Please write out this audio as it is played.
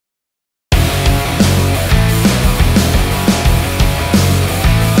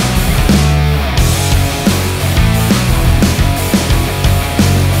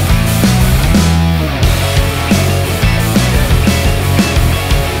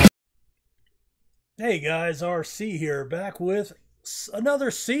Hey guys, RC here, back with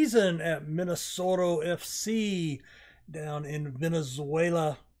another season at Minasora FC down in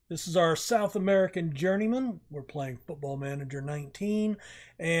Venezuela. This is our South American Journeyman. We're playing Football Manager 19,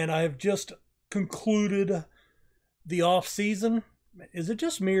 and I have just concluded the off season. Is it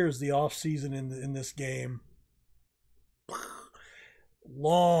just me, or is the off season in this game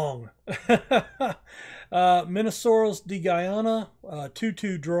long? Minnesoros de Guyana,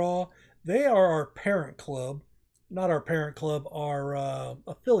 2-2 draw. They are our parent club, not our parent club, our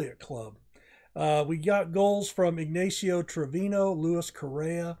affiliate club. We got goals from Ignacio Trevino, Luis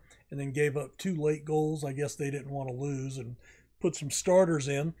Correa, and then gave up 2 late goals. I guess they didn't want to lose and put some starters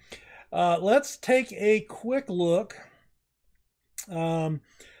in. Let's take a quick look. I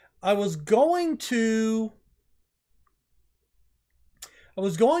was going to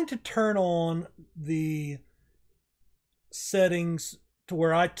turn on the settings to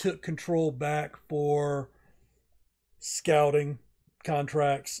where I took control back for scouting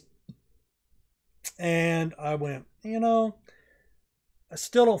contracts. And I went, I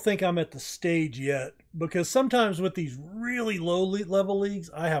still don't think I'm at the stage yet, because sometimes with these really low level leagues,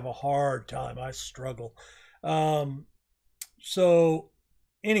 I have a hard time. I struggle. So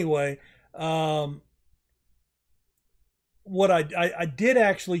anyway, what I did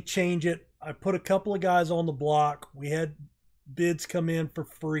actually change it. I put a couple of guys on the block. We had bids come in for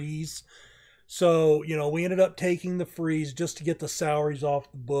freeze. So, we ended up taking the freeze just to get the salaries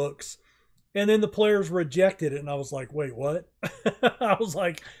off the books. And then the players rejected it. And I was like, wait, what? I was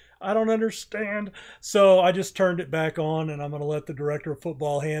like, I don't understand. So I just turned it back on, and I'm going to let the director of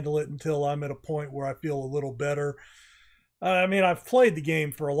football handle it until I'm at a point where I feel a little better. I mean, I've played the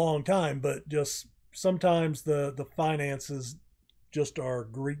game for a long time, but just sometimes the finances just are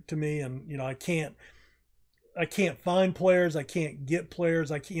Greek to me. And, I can't find players. I can't get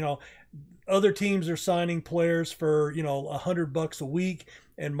players. Other teams are signing players for, $100 a week,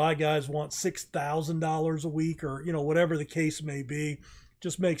 and my guys want $6,000 a week, or, whatever the case may be.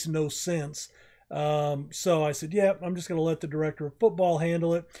 Just makes no sense. So I said, yeah, I'm just going to let the director of football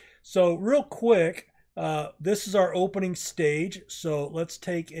handle it. So real quick, this is our opening stage. So let's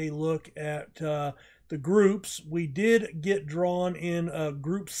take a look at the groups. We did get drawn in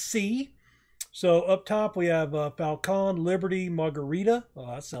Group C. So up top we have Falcon, Liberty, Margarita. Oh,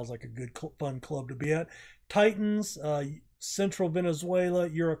 that sounds like a good, fun club to be at. Titans, Central Venezuela,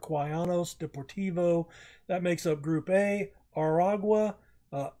 Uruguayanos, Deportivo. That makes up Group A. Aragua,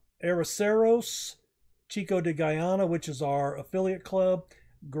 Araceros, Chico de Guyana, which is our affiliate club.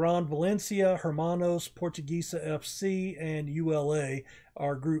 Gran Valencia, Hermanos, Portuguesa FC, and ULA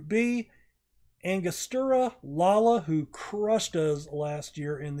are Group B. Angostura, Lala, who crushed us last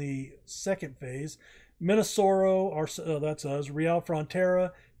year in the second phase. Minasoro, that's us. Real Frontera,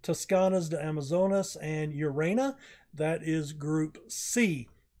 Toscanas de Amazonas, and Urena. That is Group C.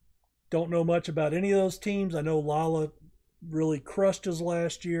 Don't know much about any of those teams. I know Lala really crushed us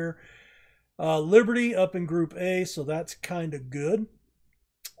last year. Liberty up in Group A, so that's kind of good.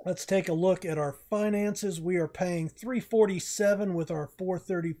 Let's take a look at our finances. We are paying $347 with our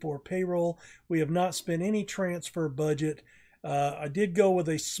 $434 payroll. We have not spent any transfer budget. I did go with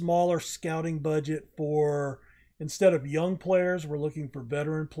a smaller scouting budget for, instead of young players, we're looking for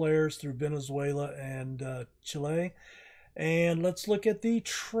veteran players through Venezuela and Chile. And let's look at the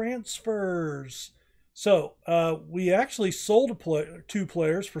transfers. So we actually sold 2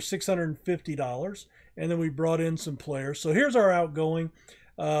 players for $650, and then we brought in some players. So here's our outgoing.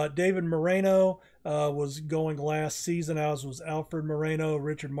 David Moreno was going last season, as was Alfred Moreno,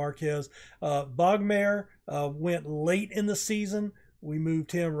 Richard Marquez. Bogmare went late in the season. We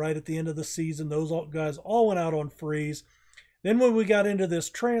moved him right at the end of the season. Those guys all went out on freeze. Then when we got into this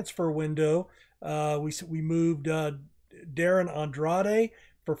transfer window, we moved Darren Andrade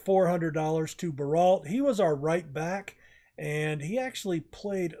for $400 to Baralt. He was our right back, and he actually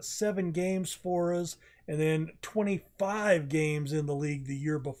played 7 games for us, and then 25 games in the league the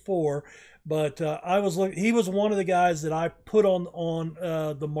year before. But he was one of the guys that I put on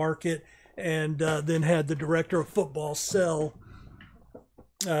the market, and then had the director of football sell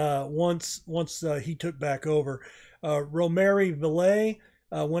once he took back over. Romeri Villay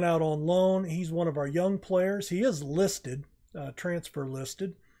went out on loan. He's one of our young players. He is listed, transfer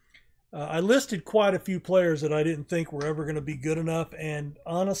listed. I listed quite a few players that I didn't think were ever going to be good enough, and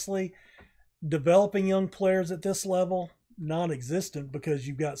honestly, developing young players at this level, non-existent, because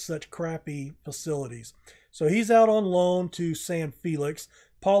you've got such crappy facilities. So he's out on loan to San Felix.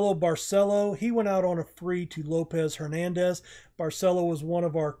 Paulo Barcelo, he went out on a free to Lopez Hernandez. Barcelo was one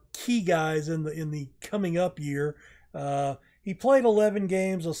of our key guys in the coming up year. He played 11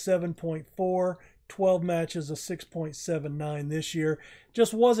 games, a 7.4, 12 matches, a 6.79 this year.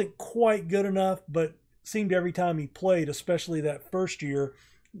 Just wasn't quite good enough, but seemed every time he played, especially that first year,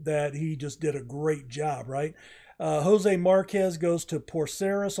 that he just did a great job, right? Jose Marquez goes to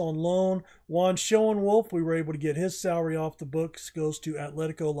Porceres on loan. Juan Schoenwolf, we were able to get his salary off the books, goes to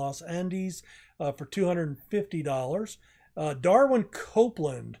Atletico Los Andes for $250. Darwin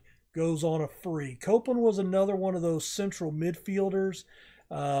Copeland goes on a free. Copeland was another one of those central midfielders.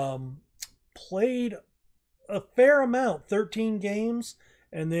 Played a fair amount, 13 games,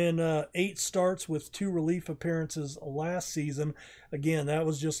 and then 8 starts with 2 relief appearances last season. Again, that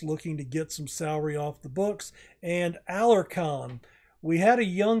was just looking to get some salary off the books. And Alarcon, we had a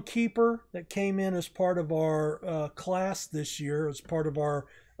young keeper that came in as part of our class this year, as part of our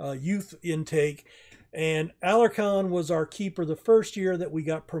youth intake. And Alarcon was our keeper the first year that we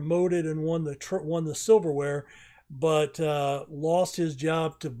got promoted and won the silverware, but lost his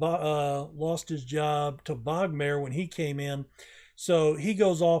job to Bogmare when he came in. So he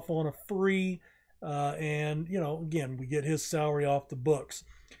goes off on a free, and again, we get his salary off the books.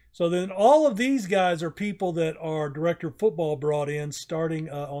 So then all of these guys are people that our director of football brought in starting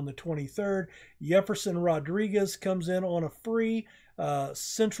on the 23rd. Jefferson Rodriguez comes in on a free.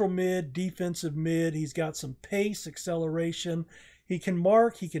 Central mid, defensive mid. He's got some pace, acceleration. He can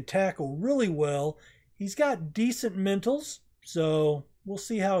mark. He can tackle really well. He's got decent mentals, so we'll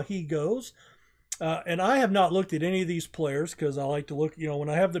see how he goes. And I have not looked at any of these players because I like to look, when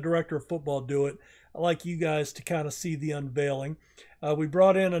I have the director of football do it, I like you guys to kind of see the unveiling. We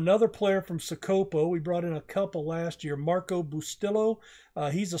brought in another player from Socopo. We brought in a couple last year, Marco Bustillo.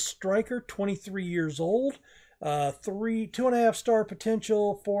 He's a striker, 23 years old. 2.5 star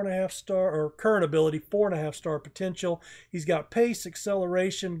potential, 4.5 star, or current ability, 4.5 star potential. He's got pace,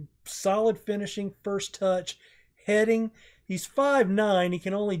 acceleration, solid finishing, first touch, heading. He's 5'9". He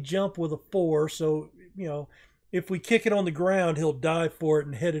can only jump with a 4. So, if we kick it on the ground, he'll dive for it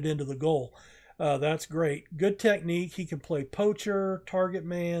and head it into the goal. That's great. Good technique. He can play poacher, target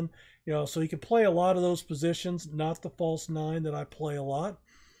man, so he can play a lot of those positions, not the false 9 that I play a lot.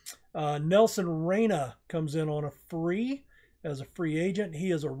 Nelson Reyna comes in on a free as a free agent.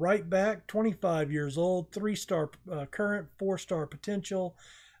 He is a right back, 25 years old, 3-star current, 4-star potential,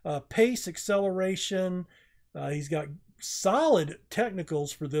 pace, acceleration. He's got solid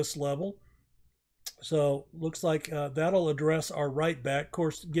technicals for this level. So looks like that'll address our right back. Of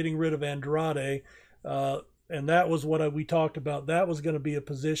course, getting rid of Andrade, and that was what we talked about. That was going to be a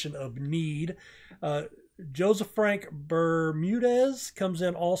position of need. Joseph Frank Bermudez comes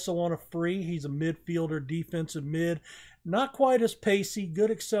in also on a free. He's a midfielder, defensive mid. Not quite as pacey, good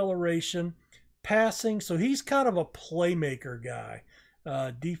acceleration, passing. So he's kind of a playmaker guy.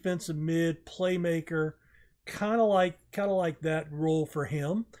 Defensive mid, playmaker, kind of like that role for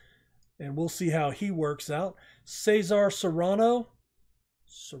him. And we'll see how he works out. Cesar Serrano.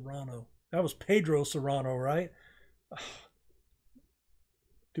 That was Pedro Serrano, right?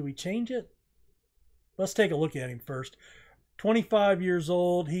 Do we change it? Let's take a look at him first. 25 years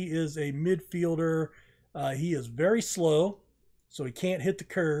old. He is a midfielder. He is very slow, so he can't hit the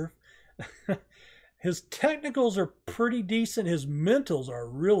curve. His technicals are pretty decent. His mentals are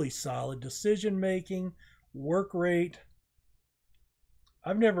really solid. Decision-making, work rate.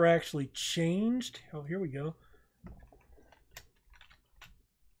 I've never actually changed. Oh, here we go.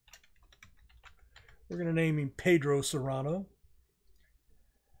 We're going to name him Pedro Serrano.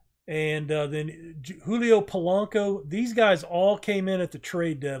 And then Julio Polanco. These guys all came in at the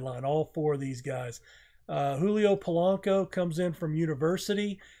trade deadline, all 4 of these guys. Julio Polanco comes in from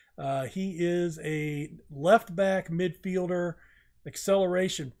University. He is a left back midfielder,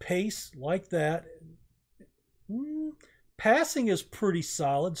 acceleration, pace, like that. Passing is pretty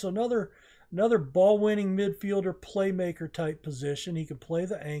solid. So another ball-winning midfielder, playmaker type position. He can play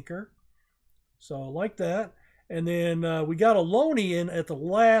the anchor. So like that. And then we got a loanee in at the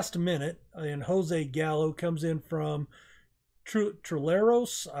last minute, and Jose Gallo comes in from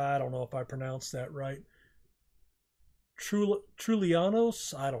Truleros. I don't know if I pronounced that right.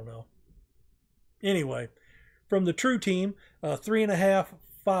 Trulianos? I don't know. Anyway, from the True team, 3.5,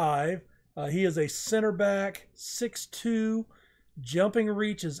 5. He is a center back, 6'2". Jumping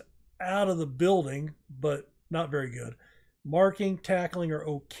reach is out of the building, but not very good. Marking, tackling are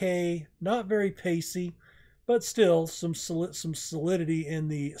okay. Not very pacey, but still some solidity in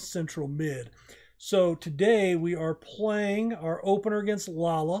the central mid. So today we are playing our opener against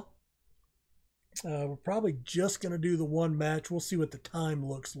Lala. We're probably just going to do the one match. We'll see what the time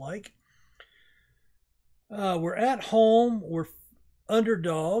looks like. We're at home. We're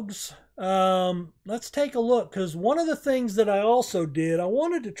underdogs. Let's take a look, because one of the things that I also did, I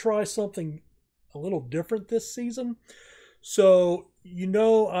wanted to try something a little different this season. So, you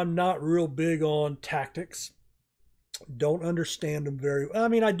know, I'm not real big on tactics. Don't understand them very well. I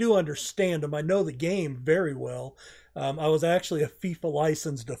mean, I do understand them. I know the game very well. I was actually a FIFA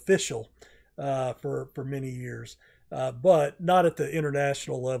licensed official for many years, but not at the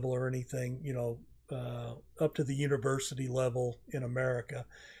international level or anything, you know, up to the university level in America.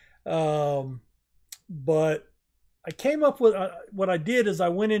 But I came up with what I did is I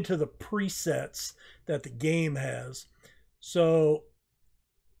went into the presets that the game has. So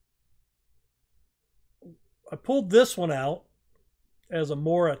I pulled this one out as a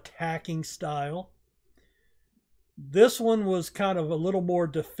more attacking style. This one was kind of a little more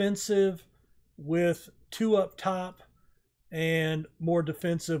defensive with 2 up top and more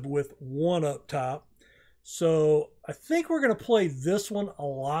defensive with 1 up top. So I think we're going to play this one a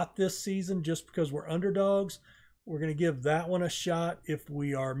lot this season just because we're underdogs. We're going to give that one a shot if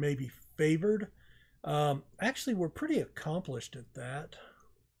we are maybe favored. Actually, we're pretty accomplished at that.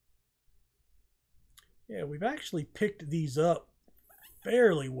 Yeah, we've actually picked these up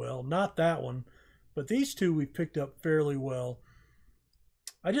fairly well. Not that one, but these two we've picked up fairly well.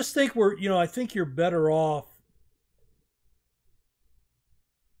 I just think we're, you know, I think you're better off.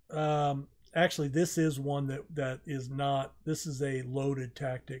 Actually, this is one that is not, this is a loaded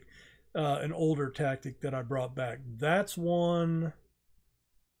tactic, an older tactic that I brought back. That's one.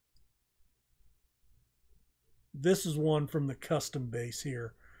 This is one from the custom base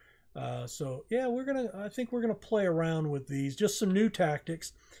here. So yeah, I think we're gonna play around with these, just some new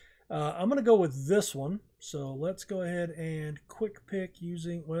tactics. I'm gonna go with this one. So let's go ahead and quick pick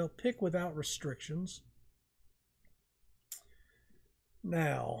using, well, pick without restrictions.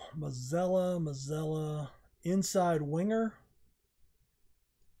 Now, Mazzella, inside winger.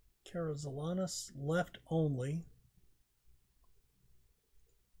 Carazalanis, left only.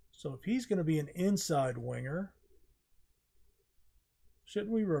 So if he's going to be an inside winger,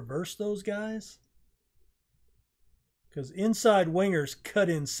 shouldn't we reverse those guys? Because inside wingers cut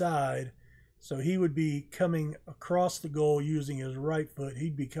inside, so he would be coming across the goal using his right foot.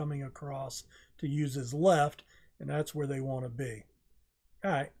 He'd be coming across to use his left, and that's where they want to be. All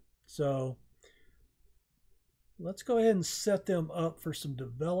right, so let's go ahead and set them up for some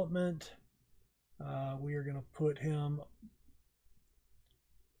development. We are going to put him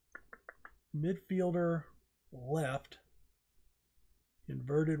midfielder left,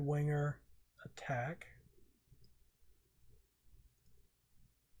 inverted winger attack.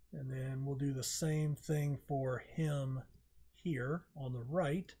 And then we'll do the same thing for him here on the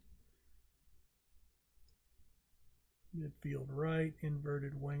right. Midfield right,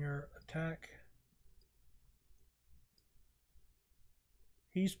 inverted winger attack.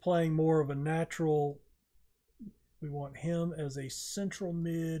 He's playing more of a natural. We want him as a central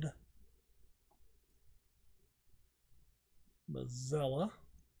mid. Mazzella.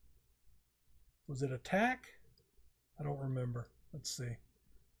 Was it attack? I don't remember. Let's see.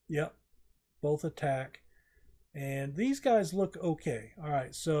 Yep, both attack. And these guys look okay. All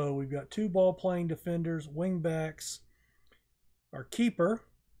right, so we've got 2 ball-playing defenders, wing backs. Our keeper,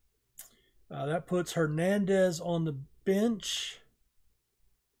 that puts Hernandez on the bench.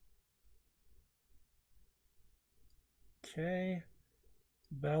 Okay.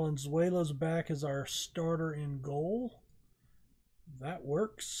 Valenzuela's back as our starter in goal. That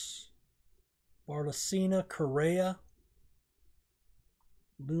works. Bardacina, Correa.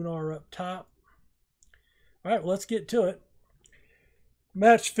 Lunar up top. All right, well, let's get to it.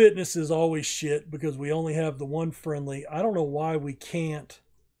 Match fitness is always shit because we only have the one friendly. I don't know why we can't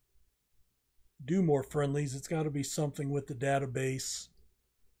do more friendlies. It's got to be something with the database.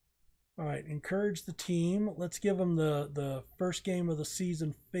 All right, encourage the team. Let's give them the first game of the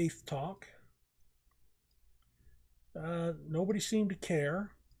season faith talk. Nobody seemed to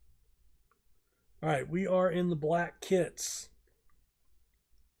care. All right, we are in the black kits.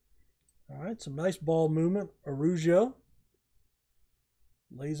 All right, some nice ball movement. Araujo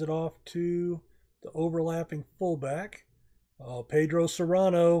lays it off to the overlapping fullback. Pedro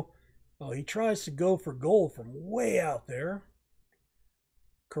Serrano. He tries to go for goal from way out there.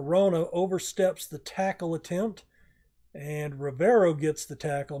 Corona oversteps the tackle attempt, and Rivero gets the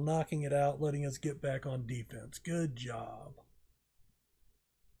tackle, knocking it out, letting us get back on defense. Good job.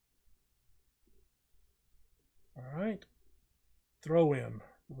 All right. Throw in.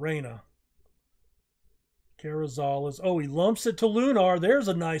 Reyna. Carrizales. Oh, he lumps it to Lunar. There's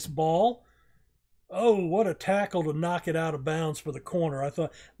a nice ball. Oh, what a tackle to knock it out of bounds for the corner. I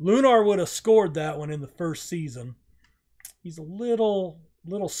thought Lunar would have scored that one in the first season. He's a little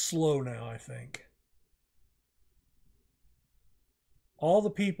slow now, I think. All the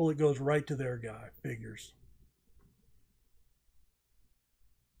people, it goes right to their guy. Figures.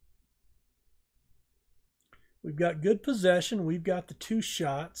 We've got good possession. We've got the 2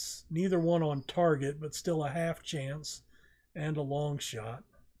 shots. Neither one on target, but still a half chance and a long shot.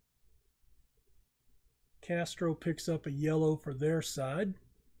 Castro picks up a yellow for their side.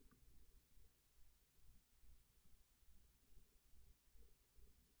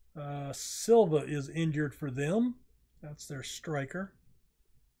 Silva is injured for them. That's their striker.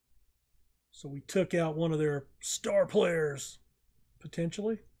 So we took out one of their star players,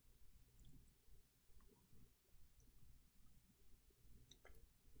 potentially.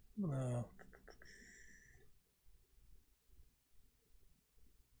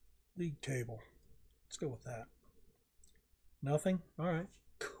 League table. Let's go with that. Nothing? All right.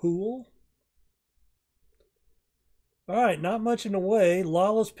 Cool. All right, not much in the way.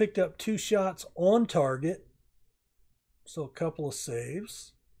 Lala's picked up 2 shots on target. So a couple of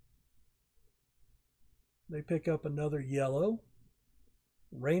saves. They pick up another yellow.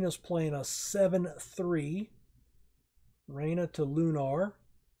 Reyna's playing a 7-3. Reyna to Lunar.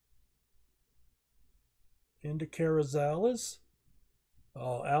 Into Carrizales.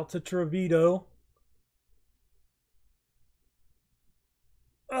 Oh, out to Trevito.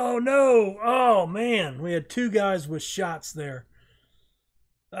 Oh, no. Oh, man. We had 2 guys with shots there.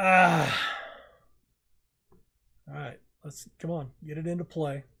 All right. Come on. Get it into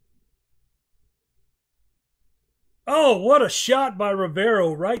play. Oh, what a shot by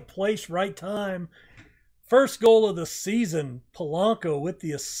Rivero. Right place, right time. First goal of the season. Polanco with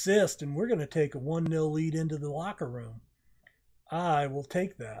the assist, and we're going to take a 1-0 lead into the locker room. I will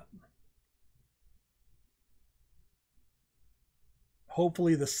take that.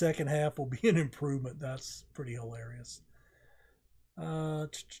 Hopefully the second half will be an improvement. That's pretty hilarious.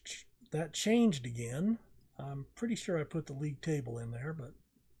 That changed again. I'm pretty sure I put the league table in there, but...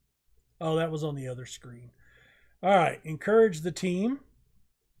 Oh, that was on the other screen. All right, encourage the team.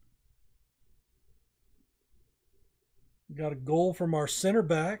 We got a goal from our center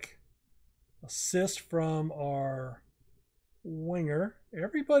back. Assist from our winger.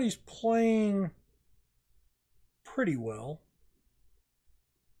 Everybody's playing pretty well.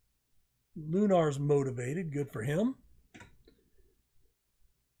 Lunar's motivated. Good for him.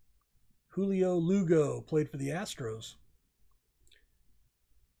 Julio Lugo played for the Astros.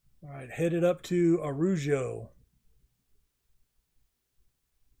 All right, headed up to Arujo.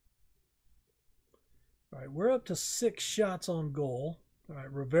 All right, we're up to 6 shots on goal. All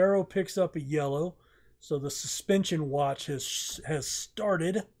right, Rivero picks up a yellow. So the suspension watch has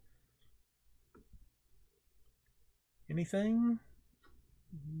started. Anything?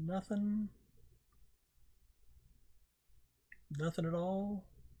 Nothing? Nothing at all?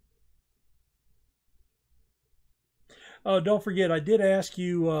 Oh, don't forget, I did ask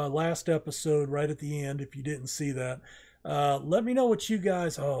you last episode right at the end, if you didn't see that. Let me know what you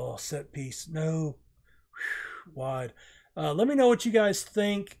guys... Oh, set piece. No. Whew, wide. Let me know what you guys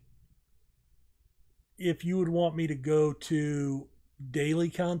think. If you would want me to go to daily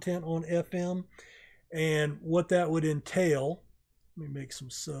content on FM and what that would entail. Let me make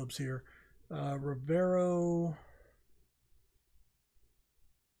some subs here. Rivero.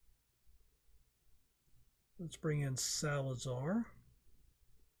 Let's bring in Salazar.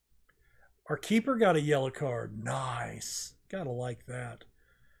 Our keeper got a yellow card. Nice. Gotta like that.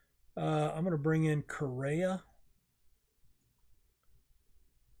 I'm going to bring in Correa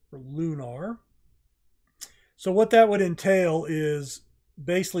for Lunar. So what that would entail is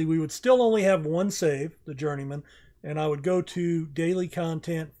basically we would still only have 1 save, the Journeyman, and I would go to daily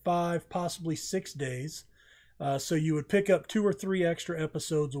content 5, possibly 6 days. So you would pick up 2 or 3 extra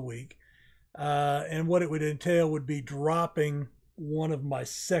episodes a week. And what it would entail would be dropping one of my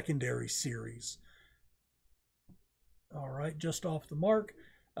secondary series. All right, just off the mark.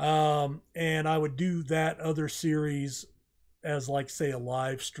 And I would do that other series as, like, say, a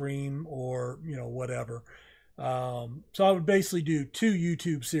live stream or, you know, whatever. So I would basically do 2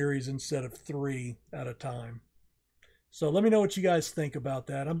 YouTube series instead of 3 at a time. So let me know what you guys think about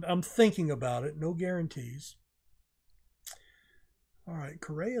that. I'm thinking about it. No guarantees. All right,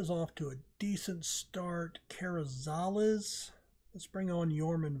 Correa's off to a decent start. Carrizales. Let's bring on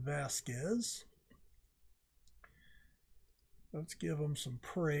Yorman Vasquez. Let's give him some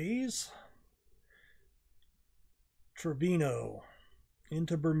praise. Trevino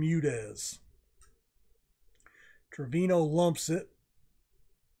into Bermudez. Trevino lumps it.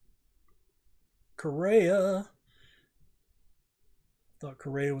 Correa. Thought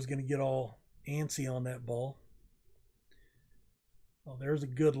Correa was going to get all antsy on that ball. Oh, there's a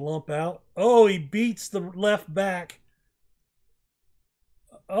good lump out. Oh, he beats the left back.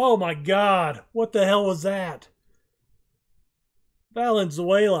 Oh my God. What the hell was that?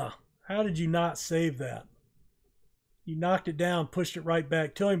 Valenzuela. How did you not save that? You knocked it down, pushed it right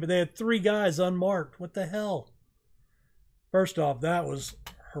back to him, but they had 3 guys unmarked. What the hell? First off, that was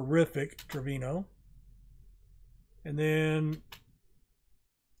horrific, Trevino. And then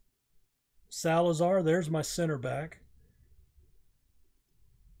Salazar, there's my center back.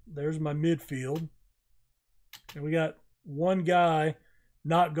 There's my midfield. And we got one guy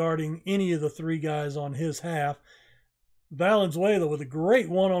not guarding any of the 3 guys on his half. Valenzuela with a great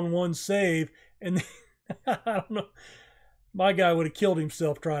one-on-one save. And I don't know. My guy would have killed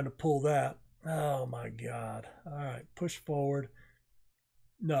himself trying to pull that. Oh, my God. All right, push forward.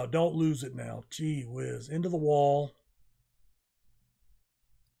 No, don't lose it now. Gee whiz. Into the wall.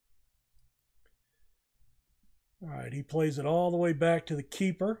 All right, he plays it all the way back to the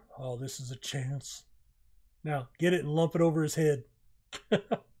keeper. Oh, this is a chance. Now, get it and lump it over his head.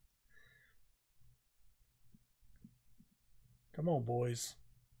 Come on, boys.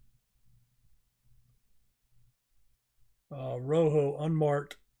 Rojo,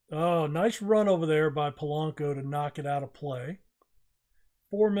 unmarked. Oh, nice run over there by Polanco to knock it out of play.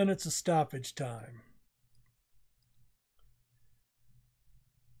 4 minutes of stoppage time.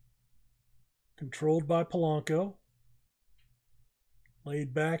 Controlled by Polanco.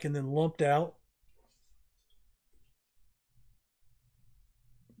 Laid back and then lumped out.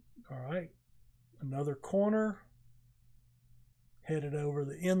 All right. Another corner. Headed over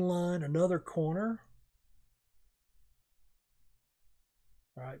the inline. Another corner.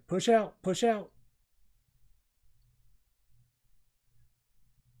 All right. Push out. Push out.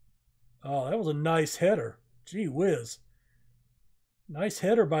 Oh, that was a nice header. Gee whiz. Nice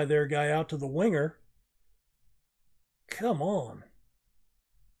header by their guy out to the winger. Come on.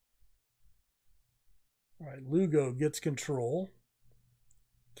 All right, Lugo gets control.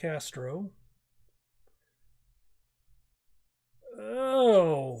 Castro.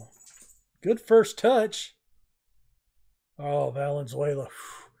 Oh, good first touch. Oh, Valenzuela.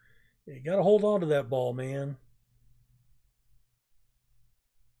 You got to hold on to that ball, man.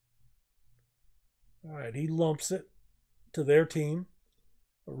 All right, he lumps it to their team.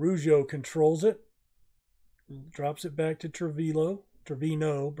 Araujo controls it. Drops it back to Trevino,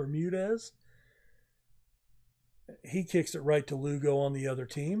 Bermudez. He kicks it right to Lugo on the other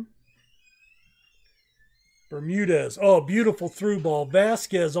team. Bermudez. Oh, beautiful through ball.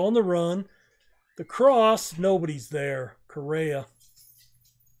 Vasquez on the run. The cross. Nobody's there. Correa's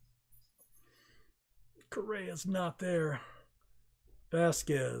not there.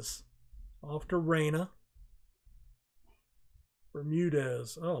 Vasquez. Off to Reyna.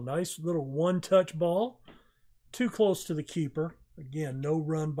 Bermudez. Oh, nice little one-touch ball. Too close to the keeper. Again, no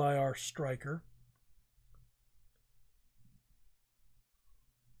run by our striker.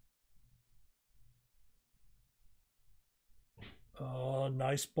 Oh,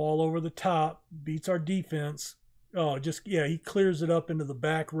 nice ball over the top. Beats our defense. Oh, he clears it up into the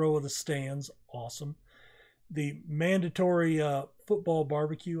back row of the stands. Awesome. The mandatory football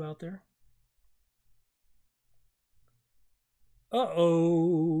barbecue out there.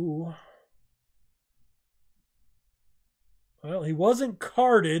 Uh-oh. Well, he wasn't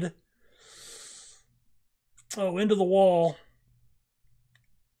carded. Oh, into the wall.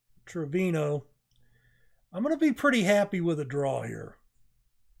 Trevino. I'm going to be pretty happy with a draw here.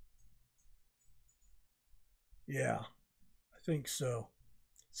 Yeah, I think so.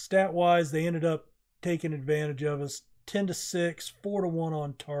 Stat-wise, they ended up taking advantage of us. 10-6, 4-1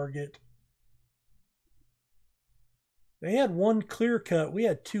 on target. They had one clear cut. We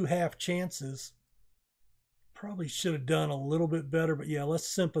had 2 half chances. Probably should have done a little bit better, but yeah, let's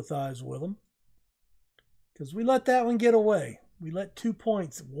sympathize with them. Because we let that one get away. We let 2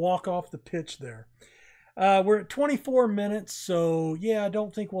 points walk off the pitch there. We're at 24 minutes, so yeah, I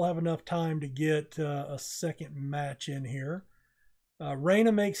don't think we'll have enough time to get a second match in here.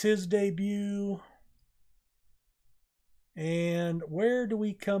 Reyna makes his debut. And where do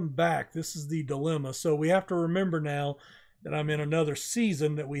we come back? This is the dilemma. So we have to remember now that I'm in another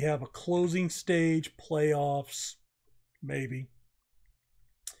season, that we have a closing stage, playoffs, maybe.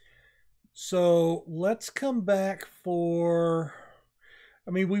 So let's come back for...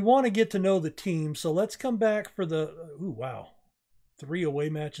 we want to get to know the team, so let's come back for the... Ooh, wow. 3 away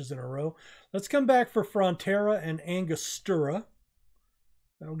matches in a row. Let's come back for Frontera and Angostura.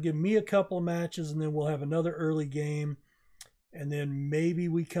 That'll give me a couple of matches, and then we'll have another early game. And then maybe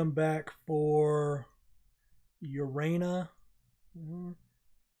we come back for Urena.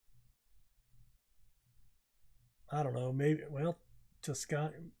 I don't know. Maybe, well,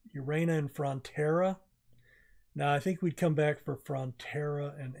 Toscana, Urena and Frontera. Now, I think we'd come back for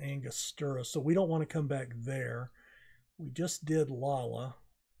Frontera and Angostura, so we don't want to come back there. We just did Lala.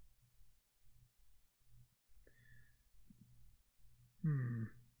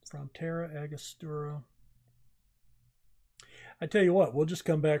 Frontera, Angostura. I tell you what, we'll just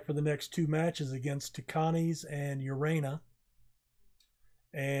come back for the next 2 matches against Tucanes and Urena.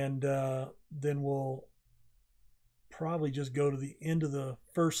 And then we'll probably just go to the end of the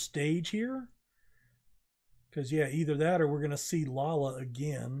first stage here. Because, yeah, either that or we're going to see Lala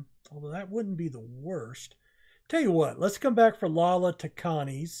again. Although that wouldn't be the worst. Tell you what, let's come back for Lala,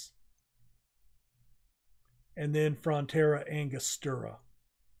 Tucanes. And then Frontera, Angostura.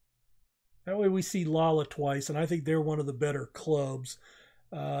 That way we see Lala twice, and I think they're one of the better clubs.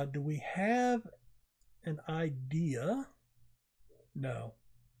 Do we have an idea? No.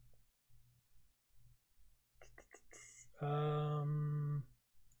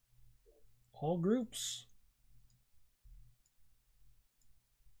 All groups.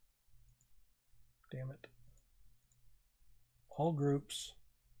 Damn it. All groups.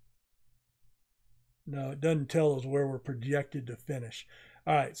 No, it doesn't tell us where we're projected to finish.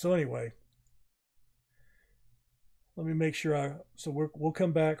 All right, so anyway. Let me make sure we'll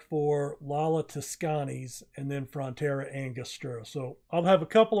come back for Lala Toscanis and then Frontera Angostura. So I'll have a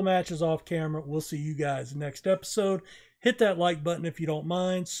couple of matches off camera. We'll see you guys next episode. Hit that like button if you don't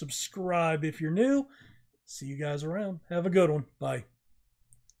mind. Subscribe if you're new. See you guys around. Have a good one. Bye.